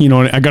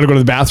 I got to go to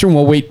the bathroom.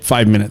 Well, wait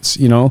 5 minutes,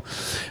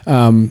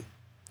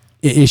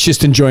 it's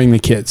just enjoying the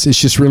kids. It's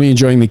just really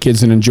enjoying the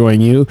kids and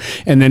enjoying you.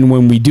 And then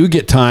when we do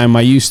get time,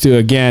 I used to,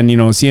 again,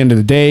 it's the end of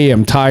the day.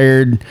 I'm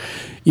tired.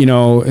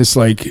 It's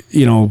like,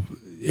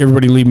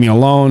 everybody leave me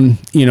alone.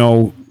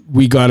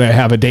 We got to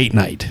have a date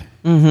night.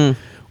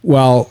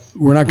 Well,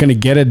 we're not going to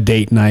get a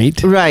date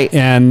night. Right.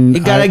 And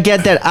you got to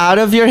get that out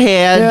of your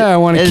head. Yeah, I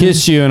want to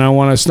kiss you and I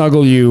want to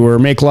snuggle you or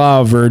make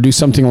love or do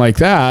something like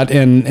that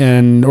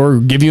and or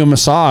give you a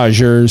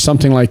massage or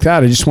something like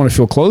that. I just want to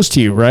feel close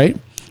to you, right?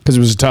 Because it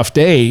was a tough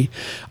day.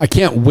 I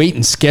can't wait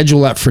and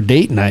schedule that for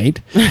date night.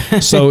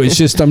 So it's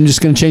just, I'm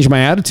just going to change my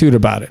attitude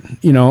about it.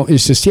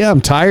 It's just, I'm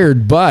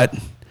tired, but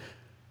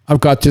I've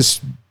got this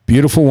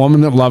beautiful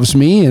woman that loves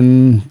me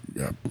and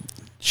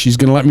she's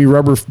going to let me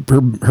rub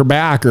her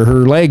back or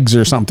her legs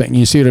or something.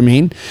 You see what I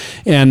mean?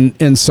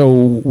 And so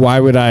why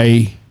would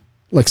I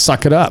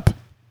suck it up?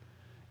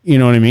 You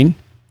know what I mean?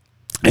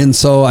 And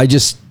so I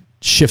just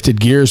shifted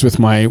gears with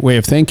my way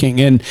of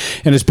thinking. And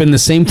it's been the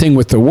same thing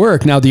with the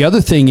work. Now, the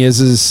other thing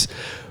is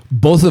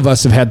both of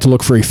us have had to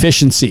look for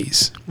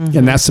efficiencies.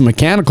 And that's the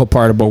mechanical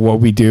part about what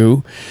we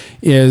do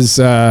is,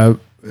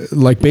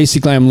 like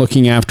basically I'm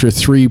looking after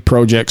 3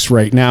 projects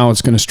right now.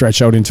 It's going to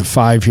stretch out into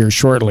 5 here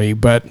shortly,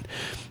 but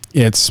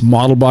it's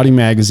Model Body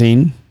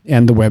Magazine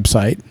and the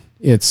website.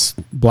 It's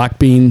Black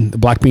Bean, the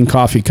Black Bean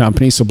Coffee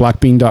Company, so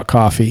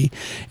blackbean.coffee,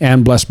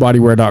 and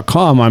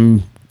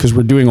blessedbodywear.com. Because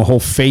we're doing a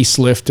whole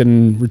facelift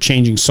and we're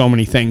changing so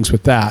many things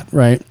with that,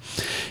 right?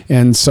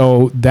 And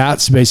so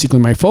that's basically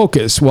my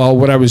focus. Well,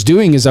 what I was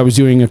doing is I was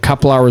doing a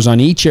couple hours on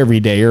each every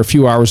day, or a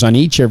few hours on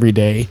each every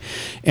day,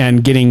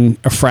 and getting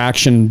a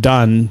fraction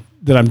done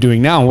that I'm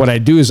doing now. And what I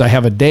do is I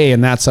have a day,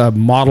 and that's a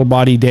model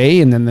body day,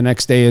 and then the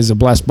next day is a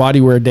blessed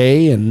bodywear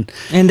day, and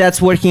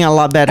that's working a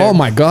lot better. Oh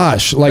my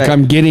gosh! Like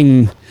I'm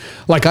getting,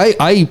 like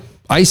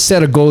I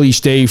set a goal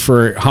each day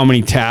for how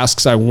many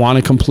tasks I want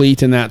to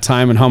complete in that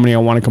time and how many I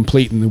want to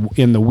complete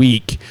in the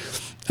week.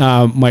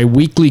 My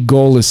weekly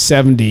goal is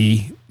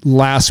 70.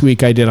 Last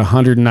week I did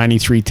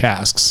 193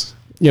 tasks.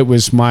 It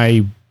was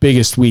my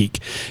biggest week.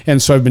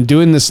 And so I've been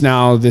doing this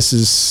now. This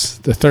is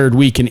the 3rd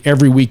week, and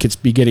every week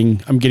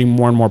I'm getting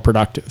more and more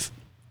productive.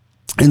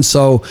 And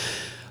so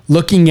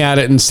looking at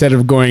it, instead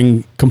of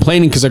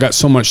complaining because I got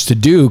so much to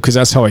do, because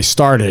that's how I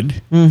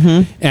started.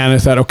 And I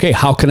thought, okay,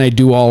 how can I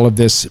do all of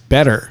this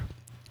better?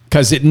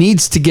 Because it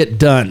needs to get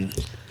done.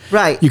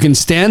 Right. You can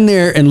stand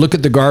there and look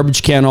at the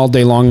garbage can all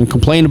day long and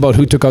complain about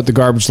who took out the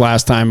garbage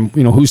last time,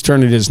 whose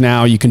turn it is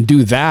now. You can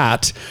do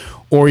that,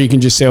 or you can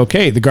just say,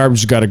 okay, the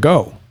garbage has got to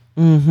go.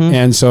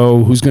 And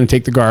so who's going to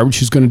take the garbage?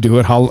 Who's going to do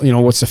it? How,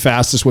 what's the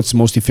fastest, what's the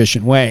most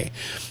efficient way?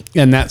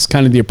 And that's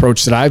kind of the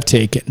approach that I've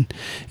taken.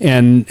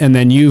 And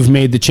then you've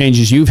made the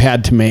changes you've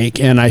had to make.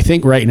 And I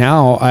think right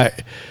now,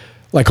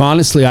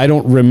 honestly, I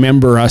don't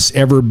remember us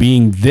ever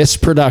being this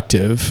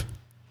productive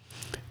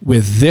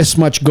with this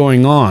much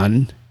going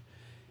on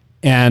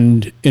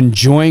and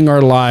enjoying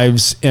our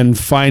lives and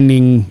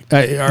finding,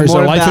 is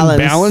our life in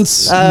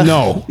balance?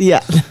 No.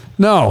 Yeah.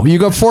 No, you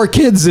got 4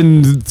 kids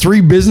and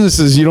 3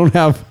 businesses. You don't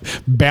have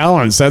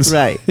balance. That's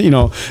right.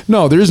 No,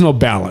 there is no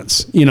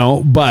balance,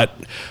 but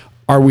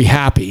are we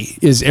happy?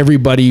 Is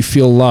everybody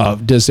feel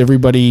loved? Does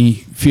everybody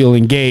feel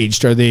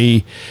engaged? Are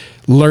they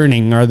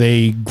learning? Are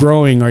they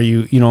growing? Are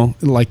you,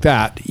 like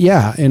that?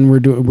 Yeah. And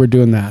we're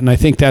doing that. And I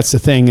think that's the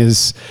thing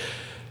is,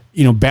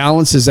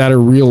 balance is at a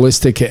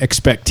realistic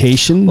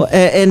expectation. Well,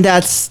 and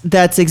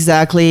that's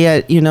exactly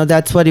it.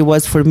 That's what it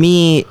was for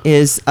me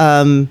is,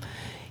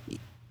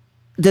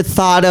 the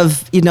thought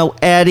of,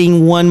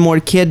 adding one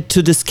more kid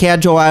to the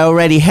schedule I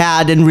already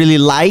had and really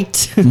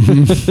liked.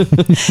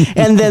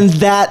 And then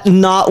that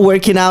not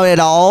working out at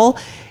all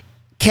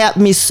kept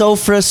me so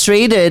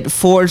frustrated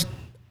for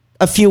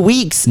a few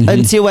weeks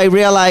until I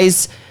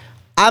realized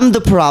I'm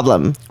the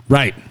problem.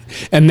 Right.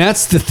 And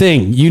that's the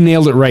thing. You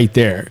nailed it right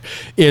there.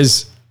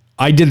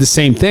 I did the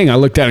same thing. I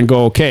looked at it and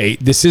go, okay,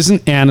 this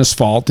isn't Anna's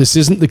fault. This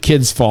isn't the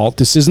kid's fault.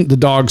 This isn't the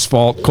dog's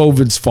fault,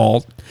 COVID's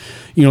fault,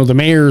 the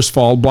mayor's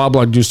fault, blah,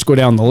 blah, just go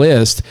down the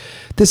list.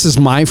 This is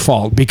my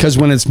fault, because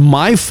when it's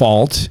my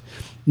fault,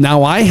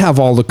 now I have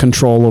all the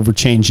control over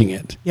changing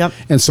it. Yep.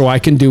 And so I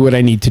can do what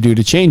I need to do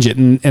to change it.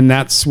 And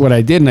that's what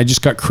I did. And I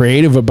just got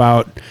creative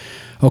about,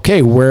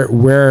 okay,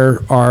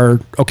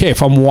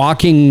 if I'm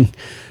walking,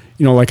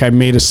 like I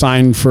made a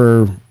sign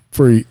for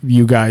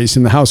you guys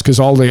in the house, because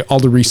all the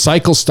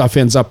recycle stuff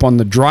ends up on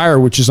the dryer,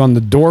 which is on the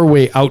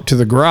doorway out to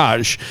the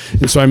garage.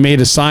 And so I made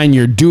a sign,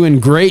 you're doing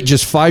great,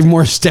 just 5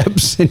 more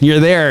steps and you're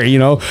there,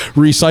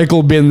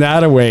 recycle bin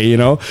that away,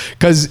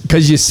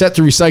 because you set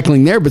the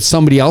recycling there, but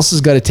somebody else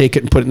has got to take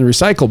it and put it in the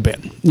recycle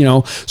bin,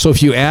 so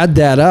if you add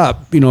that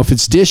up, if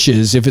it's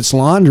dishes, if it's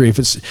laundry, if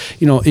it's,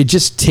 it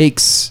just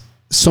takes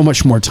so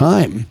much more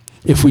time.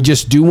 If we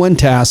just do one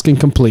task and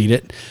complete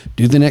it,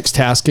 do the next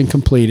task and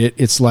complete it,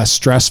 it's less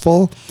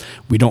stressful.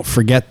 We don't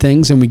forget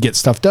things and we get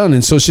stuff done.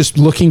 And so it's just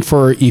looking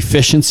for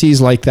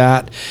efficiencies like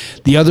that.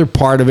 The other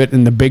part of it,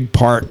 and the big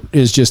part,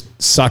 is just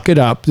suck it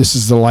up. This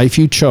is the life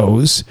you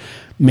chose.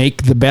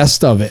 Make the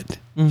best of it.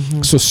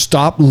 So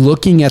stop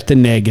looking at the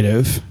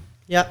negative.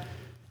 Yep.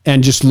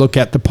 And just look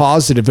at the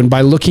positive. And by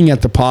looking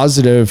at the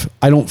positive,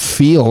 I don't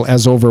feel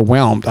as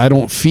overwhelmed. I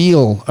don't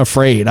feel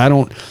afraid.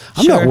 I'm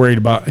not worried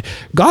about it.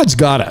 God's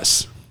got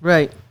us.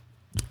 Right.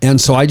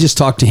 And so I just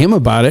talk to him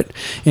about it,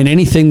 and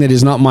anything that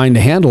is not mine to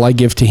handle, I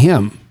give to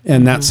him.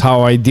 And that's how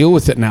I deal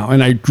with it now.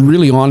 And I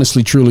really,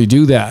 honestly, truly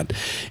do that.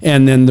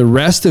 And then the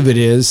rest of it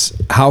is,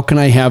 how can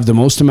I have the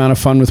most amount of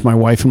fun with my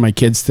wife and my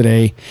kids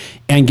today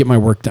and get my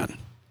work done?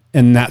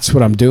 And that's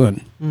what I'm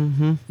doing,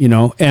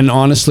 and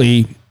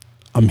honestly,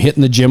 I'm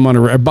hitting the gym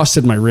I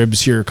busted my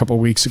ribs here a couple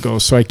of weeks ago,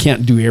 so I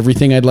can't do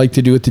everything I'd like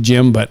to do at the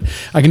gym, but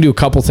I can do a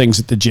couple things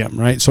at the gym,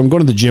 right? So I'm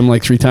going to the gym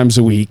like 3 times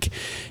a week,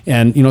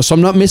 and so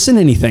I'm not missing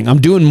anything. I'm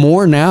doing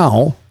more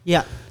now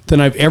than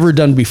I've ever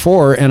done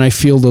before, and I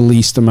feel the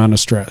least amount of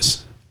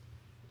stress.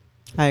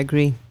 I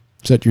agree.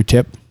 Is that your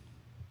tip?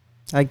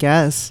 I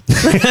guess.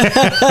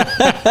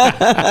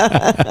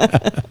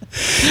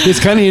 It's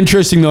kind of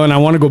interesting though, and I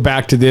want to go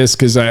back to this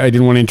because I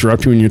didn't want to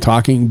interrupt you when you're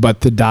talking,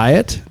 but the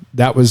diet,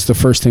 that was the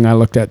first thing I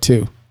looked at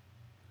too.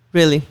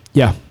 Really?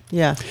 Yeah.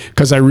 Yeah.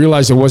 Because I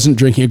realized I wasn't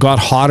drinking, it got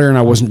hotter and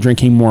I wasn't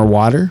drinking more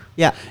water.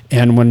 Yeah.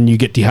 And when you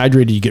get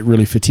dehydrated, you get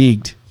really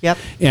fatigued. Yep.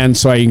 And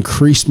so I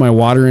increased my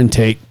water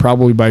intake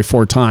probably by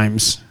 4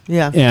 times.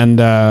 Yeah. And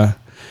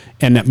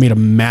that made a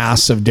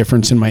massive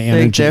difference in my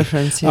energy. Big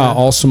difference, yeah.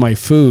 Also my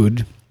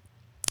food,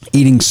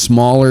 eating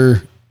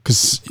smaller,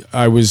 because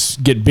I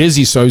get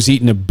busy, so I was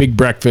eating a big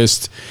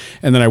breakfast,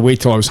 and then I wait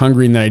till I was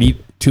hungry, and then I'd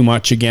eat too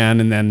much again,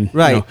 and then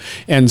right.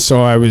 And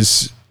so I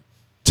was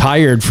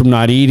tired from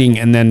not eating,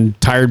 and then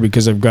tired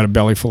because I've got a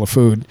belly full of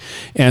food,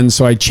 and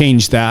so I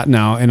changed that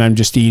now, and I'm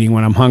just eating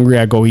when I'm hungry.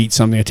 I go eat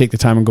something. I take the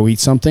time and go eat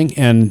something,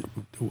 and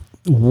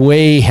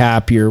way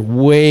happier,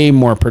 way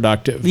more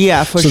productive.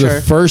 Yeah, for sure. sure. So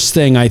the first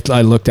thing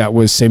I looked at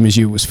was same as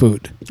you, was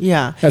food.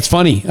 Yeah. That's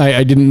funny.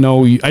 I didn't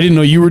know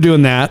you were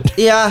doing that.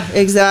 Yeah,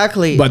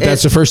 exactly. But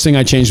that's the first thing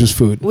I changed was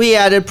food. We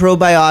added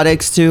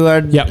probiotics to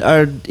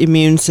our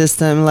immune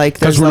system, like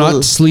because we're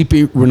not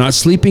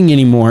sleeping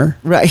anymore.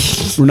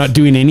 Right. We're not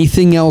doing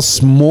anything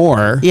else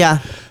more. Yeah.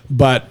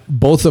 But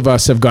both of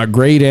us have got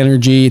great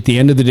energy. At the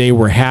end of the day,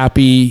 we're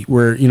happy.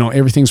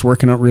 Everything's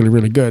working out really,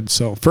 really good.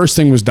 So first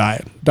thing was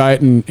diet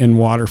and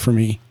water for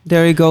me.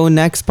 There you go.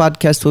 Next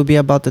podcast will be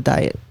about the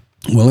diet.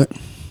 Will it?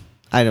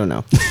 I don't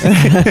know.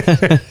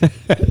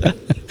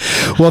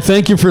 Well,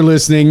 thank you for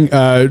listening.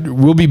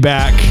 We'll be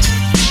back.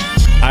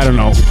 I don't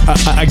know.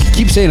 I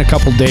keep saying a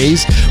couple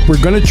days.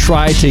 We're going to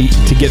try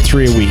to get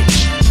 3 a week.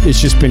 It's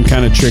just been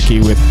kind of tricky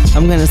with...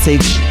 I'm going to say...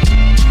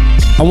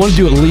 I want to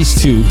do at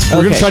least 2.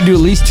 We're going to try to do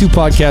at least 2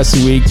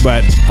 podcasts a week,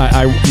 but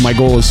my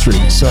goal is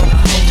 3. So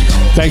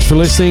thanks for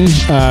listening.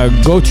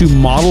 Go to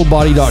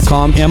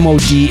modelbody.com,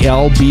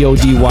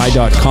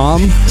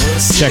 modlbody.com.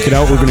 Check it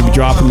out. We're going to be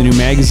dropping the new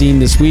magazine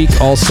this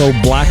week. Also,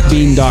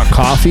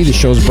 blackbean.coffee. The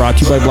show is brought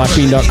to you by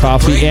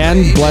blackbean.coffee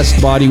and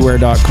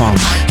blessedbodywear.com.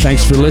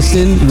 Thanks for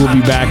listening. We'll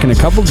be back in a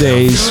couple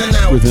days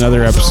with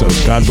another episode.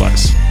 God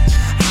bless.